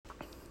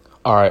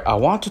All right, I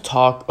want to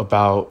talk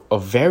about a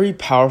very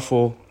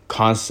powerful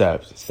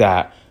concept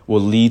that will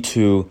lead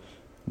to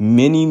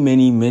many,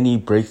 many, many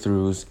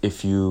breakthroughs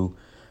if you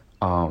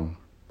are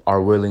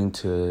willing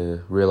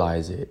to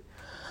realize it.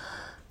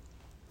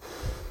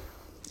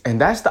 And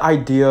that's the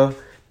idea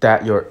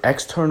that your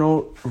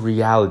external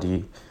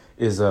reality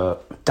is a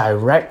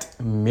direct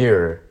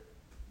mirror.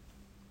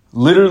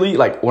 Literally,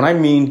 like when I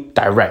mean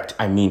direct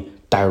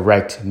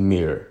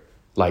mirror,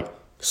 like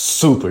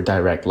super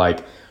direct.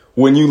 Like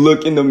when you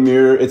look in the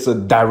mirror, it's a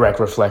direct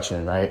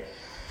reflection, right?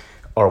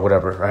 Or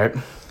whatever, right?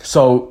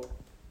 So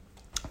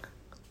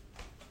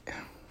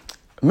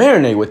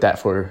marinate with that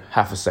for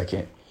half a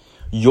second.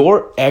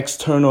 Your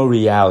external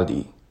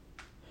reality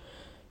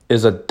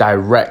is a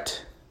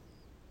direct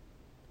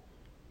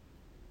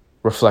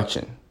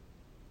reflection,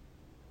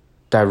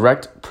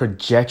 direct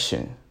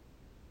projection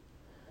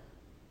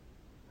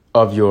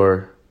of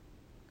your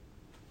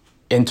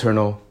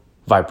internal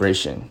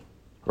vibration,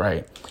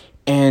 right?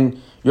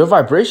 And your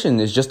vibration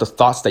is just the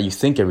thoughts that you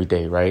think every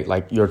day, right?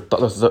 Like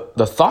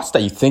the thoughts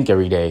that you think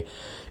every day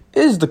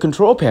is the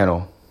control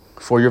panel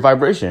for your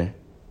vibration,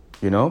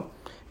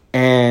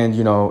 And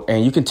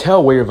you can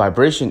tell where your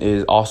vibration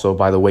is also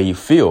by the way you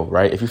feel,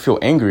 right? If you feel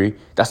angry,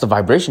 that's the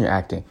vibration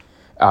you're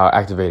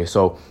activated.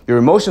 So your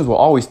emotions will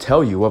always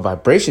tell you what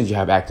vibrations you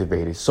have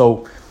activated.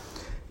 So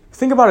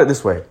think about it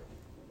this way.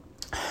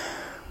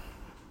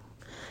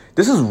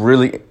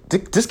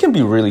 This can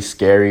be really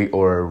scary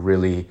or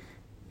really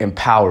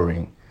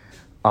empowering.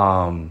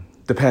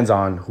 Depends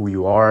on who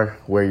you are,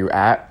 where you're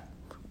at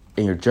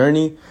in your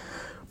journey.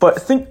 But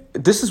think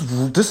this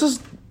is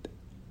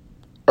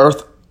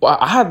earth.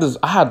 I had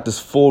this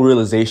full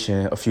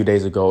realization a few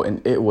days ago,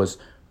 and it was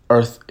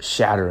earth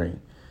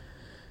shattering,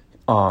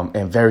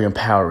 and very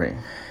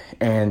empowering.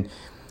 And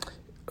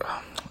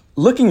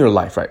look in your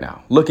life right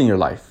now. Look in your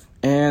life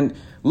and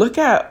look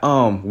at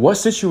what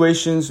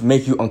situations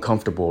make you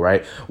uncomfortable,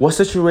 right? What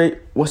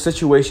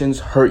situations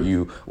hurt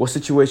you? What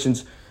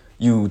situations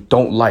you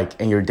don't like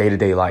in your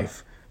day-to-day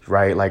life,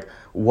 right? Like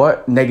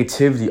what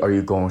negativity are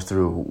you going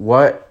through?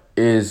 What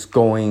is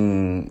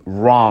going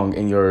wrong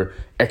in your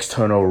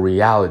external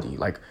reality?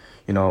 Like,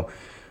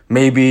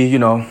 maybe,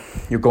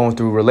 you're going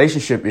through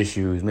relationship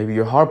issues. Maybe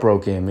you're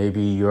heartbroken.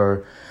 Maybe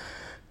you're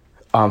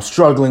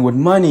struggling with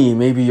money.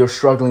 Maybe you're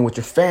struggling with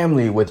your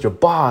family, with your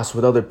boss,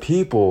 with other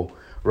people,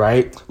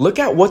 right? Look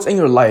at what's in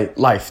your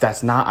life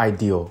that's not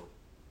ideal,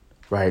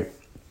 right?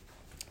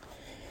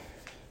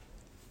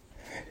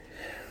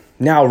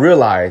 Now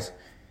realize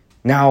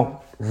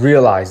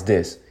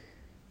this.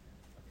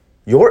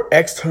 Your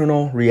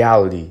external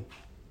reality,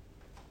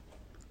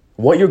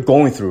 what you're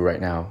going through right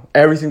now,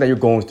 everything that you're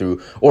going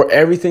through, or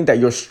everything that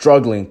you're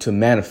struggling to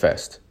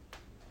manifest,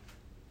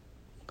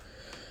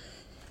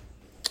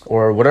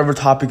 or whatever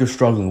topic you're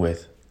struggling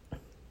with,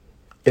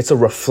 it's a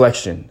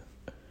reflection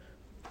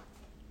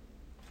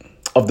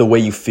of the way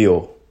you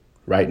feel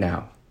right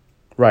now.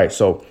 Right.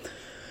 So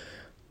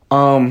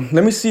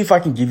let me see if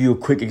I can give you a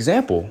quick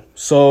example.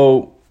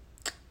 So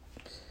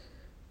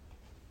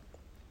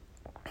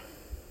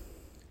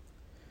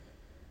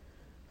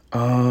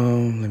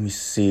let me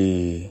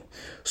see.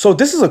 So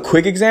this is a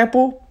quick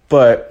example,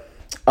 but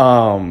when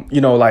I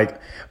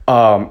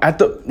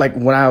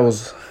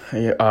was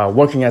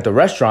working at the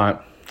restaurant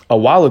a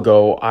while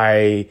ago,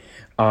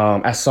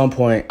 at some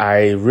point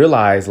I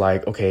realized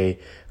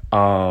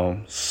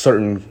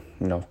certain,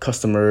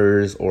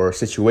 customers or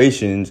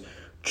situations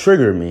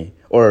trigger me,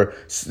 or,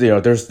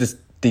 there's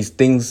these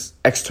things,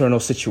 external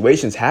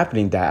situations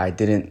happening that I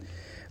didn't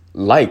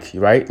like,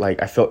 right?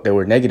 Like I felt they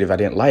were negative. I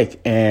didn't like.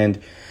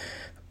 And,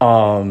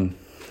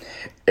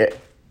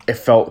 it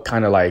felt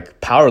kind of like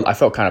I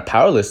felt kind of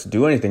powerless to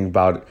do anything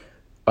about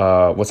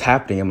what's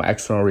happening in my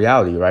external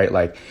reality, right?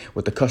 Like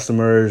with the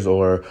customers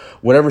or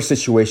whatever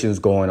situation is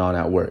going on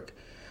at work.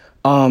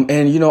 And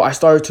I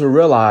started to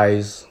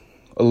realize,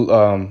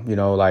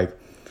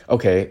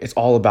 okay, it's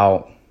all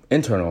about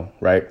internal,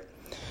 right?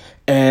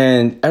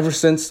 And ever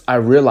since I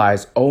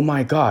realized, oh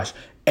my gosh,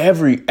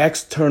 every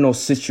external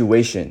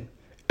situation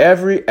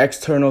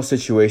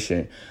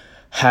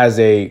has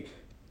a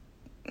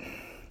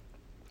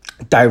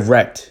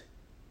direct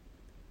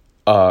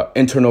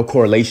internal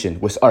correlation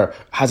or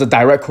has a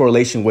direct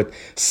correlation with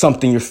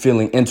something you're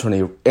feeling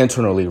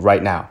internally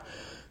right now.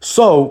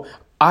 So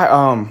I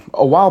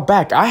a while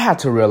back I had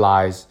to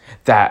realize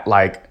that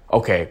when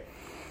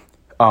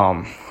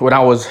I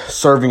was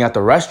serving at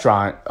the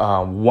restaurant,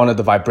 one of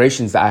the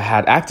vibrations that I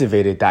had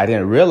activated that I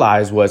didn't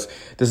realize was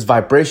this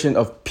vibration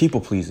of people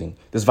pleasing,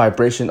 this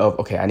vibration of,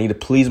 okay, I need to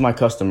please my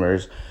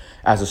customers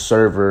as a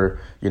server,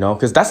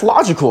 because that's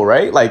logical,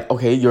 right? Like,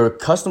 okay, your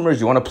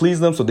customers, you want to please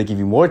them so they give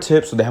you more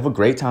tips, so they have a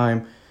great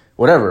time,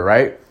 whatever,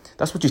 right?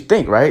 That's what you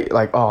think, right?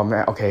 Like, oh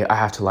man, okay, I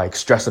have to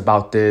stress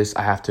about this.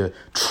 I have to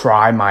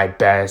try my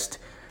best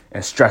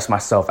and stress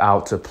myself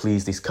out to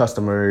please these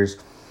customers.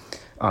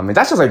 And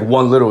that's just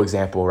one little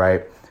example,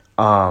 right?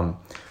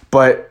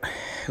 But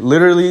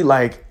literally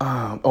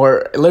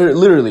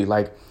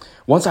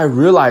once I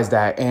realized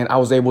that and I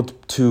was able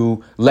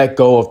to let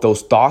go of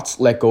those thoughts,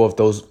 let go of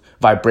those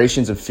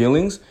vibrations and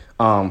feelings,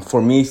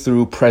 for me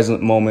through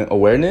present moment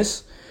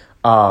awareness,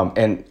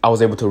 and I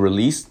was able to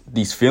release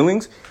these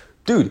feelings,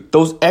 dude,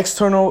 those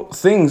external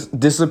things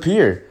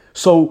disappear.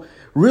 So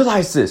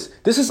realize this.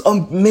 This is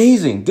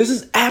amazing. This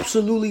is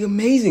absolutely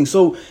amazing.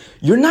 So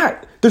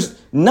there's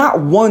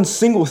not one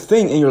single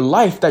thing in your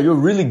life that you're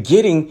really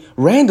getting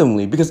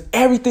randomly, because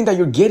everything that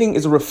you're getting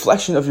is a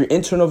reflection of your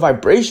internal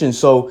vibration.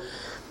 So,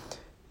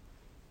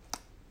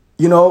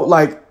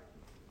 like,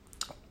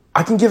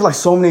 I can give like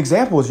so many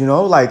examples,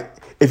 like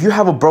if you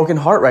have a broken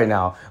heart right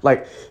now,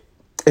 like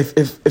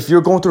if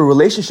you're going through a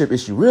relationship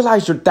issue,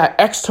 realize that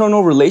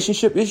external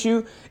relationship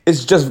issue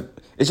is just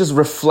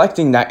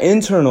reflecting that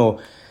internal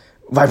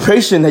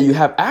vibration that you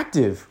have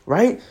active,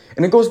 right?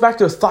 And it goes back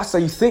to the thoughts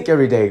that you think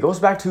every day. It goes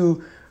back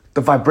to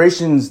the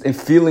vibrations and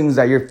feelings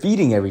that you're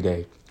feeding every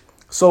day.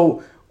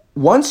 So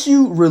once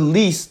you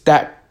release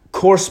that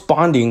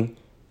corresponding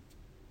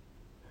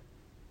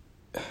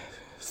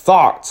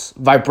thoughts,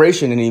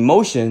 vibration, and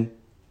emotion,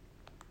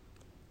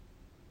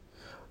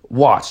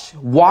 watch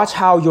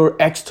how your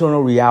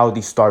external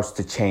reality starts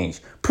to change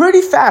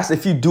pretty fast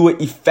if you do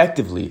it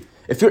effectively.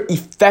 If you're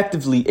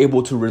effectively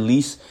able to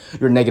release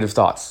your negative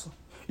thoughts,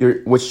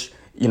 which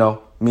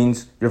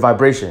means your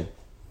vibration,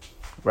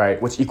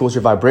 right? Which equals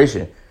your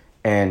vibration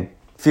and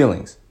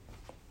feelings.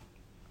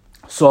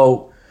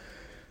 So,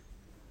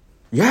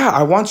 yeah,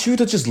 I want you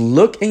to just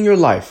look in your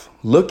life.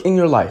 Look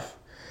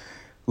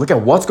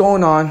at what's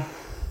going on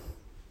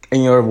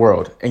in your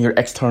world, in your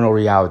external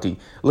reality.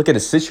 Look at the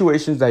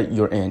situations that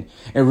you're in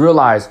and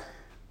realize,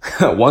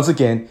 once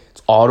again,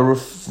 it's all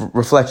the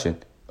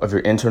reflection of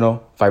your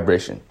internal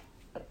vibration.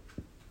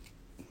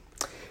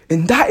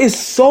 And that is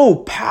so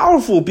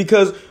powerful,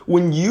 because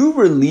when you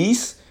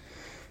release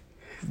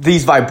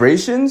these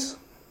vibrations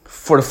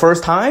for the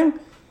first time,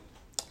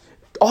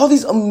 all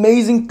these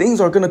amazing things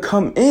are going to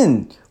come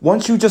in.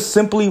 Once you just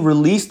simply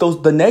release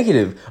the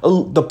negative,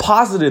 the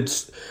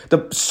positives,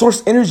 the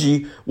source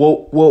energy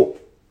will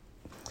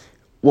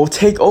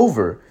take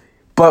over.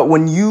 But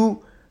when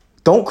you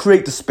don't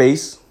create the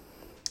space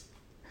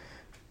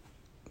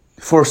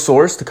for a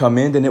source to come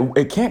in, then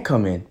it can't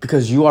come in,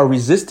 because you are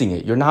resisting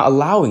it. You're not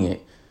allowing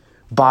it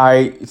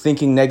by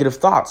thinking negative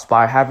thoughts,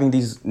 by having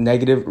these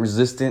negative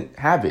resistant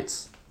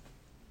habits.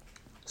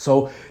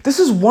 So this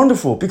is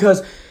wonderful,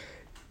 because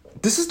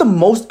this is the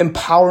most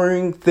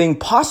empowering thing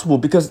possible,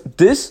 because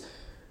this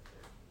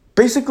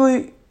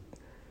basically,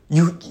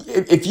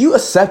 if you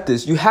accept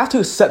this, you have to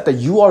accept that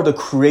you are the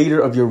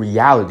creator of your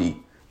reality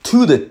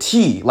to the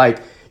T.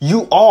 Like,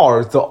 you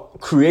are the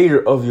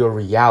creator of your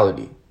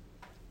reality.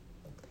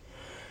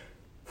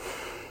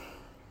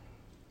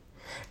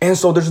 And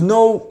so there's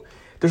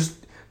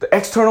the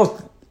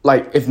external,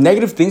 like, if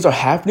negative things are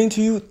happening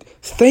to you,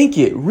 thank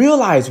it.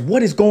 Realize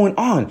what is going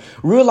on.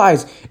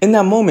 Realize in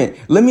that moment,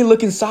 let me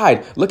look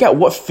inside. Look at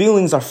what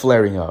feelings are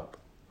flaring up,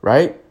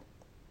 right?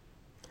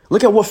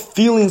 Look at what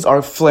feelings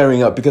are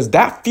flaring up, because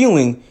that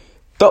feeling,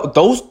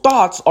 those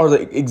thoughts are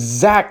the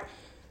exact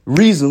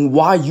reason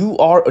why you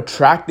are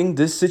attracting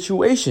this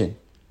situation.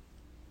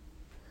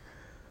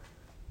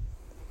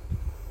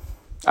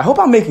 I hope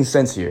I'm making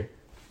sense here.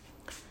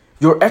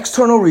 Your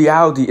external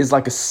reality is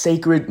like a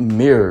sacred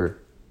mirror.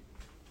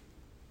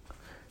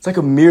 It's like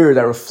a mirror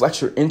that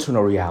reflects your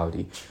internal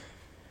reality.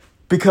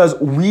 Because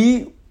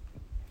we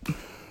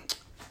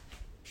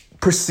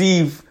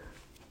perceive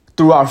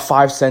through our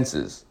five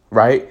senses,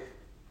 right?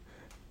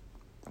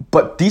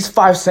 But these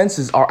five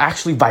senses are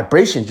actually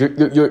vibrations.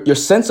 Your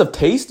sense of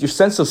taste, your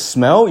sense of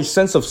smell, your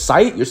sense of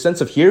sight, your sense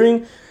of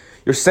hearing,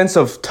 your sense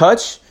of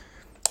touch,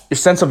 your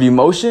sense of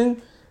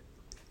emotion,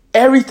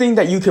 everything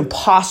that you can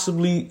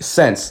possibly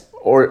sense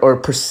or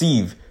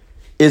perceive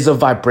is a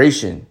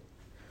vibration.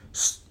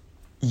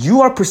 You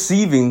are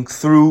perceiving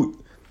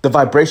through the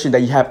vibration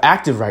that you have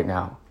active right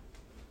now.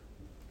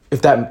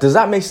 Does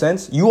that make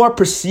sense? You are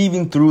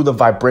perceiving through the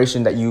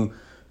vibration that you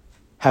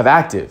have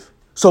active.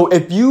 So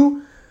if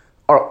you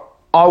are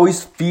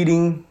always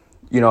feeding,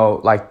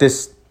 like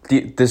this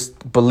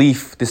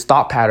belief, this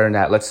thought pattern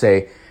that, let's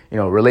say,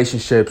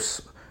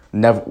 relationships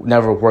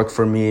never work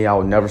for me, I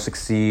will never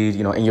succeed,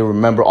 and you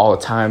remember all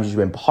the times you've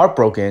been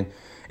heartbroken,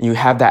 and you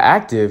have that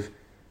active,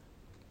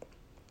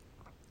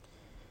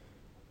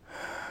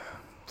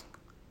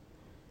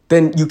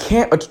 then you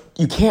can't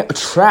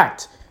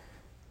attract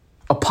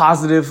a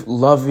positive,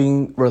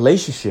 loving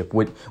relationship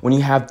when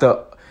you have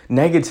the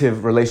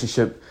negative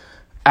relationship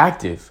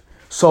active.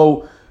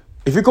 So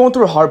if you're going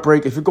through a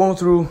heartbreak, if you're going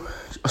through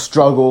a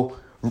struggle,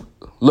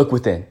 look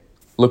within,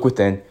 look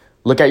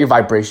at your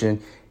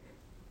vibration.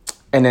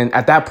 And then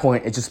at that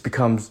point, it just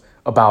becomes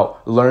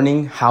about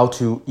learning how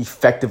to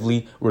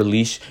effectively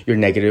release your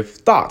negative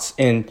thoughts.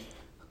 And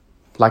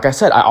like I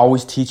said, I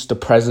always teach the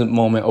present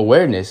moment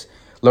awareness,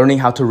 learning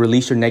how to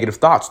release your negative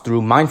thoughts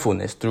through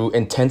mindfulness, through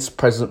intense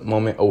present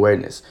moment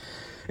awareness.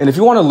 And if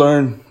you want to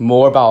learn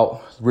more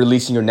about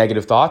releasing your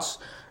negative thoughts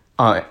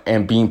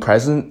and being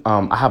present,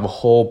 I have a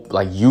whole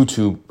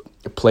YouTube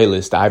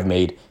playlist that I've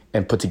made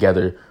and put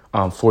together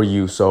for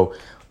you. So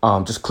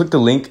just click the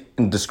link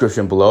in the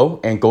description below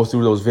and go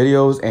through those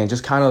videos and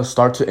just kind of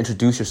start to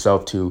introduce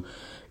yourself to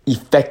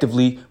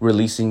effectively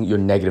releasing your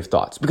negative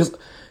thoughts. Because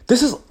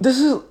this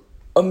is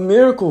a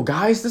miracle,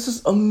 guys. This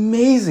is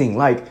amazing.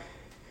 Like,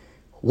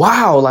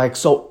 wow. Like,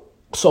 so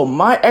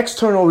my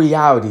external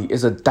reality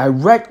is a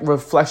direct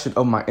reflection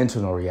of my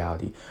internal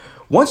reality.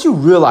 Once you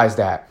realize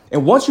that,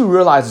 and once you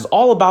realize it's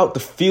all about the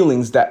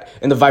feelings that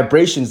and the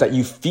vibrations that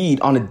you feed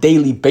on a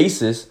daily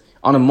basis,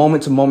 on a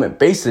moment-to-moment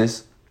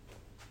basis,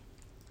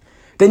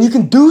 then you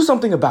can do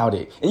something about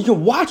it. And you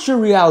can watch your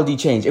reality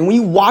change. And when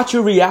you watch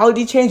your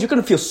reality change, you're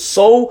going to feel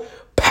so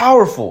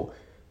powerful.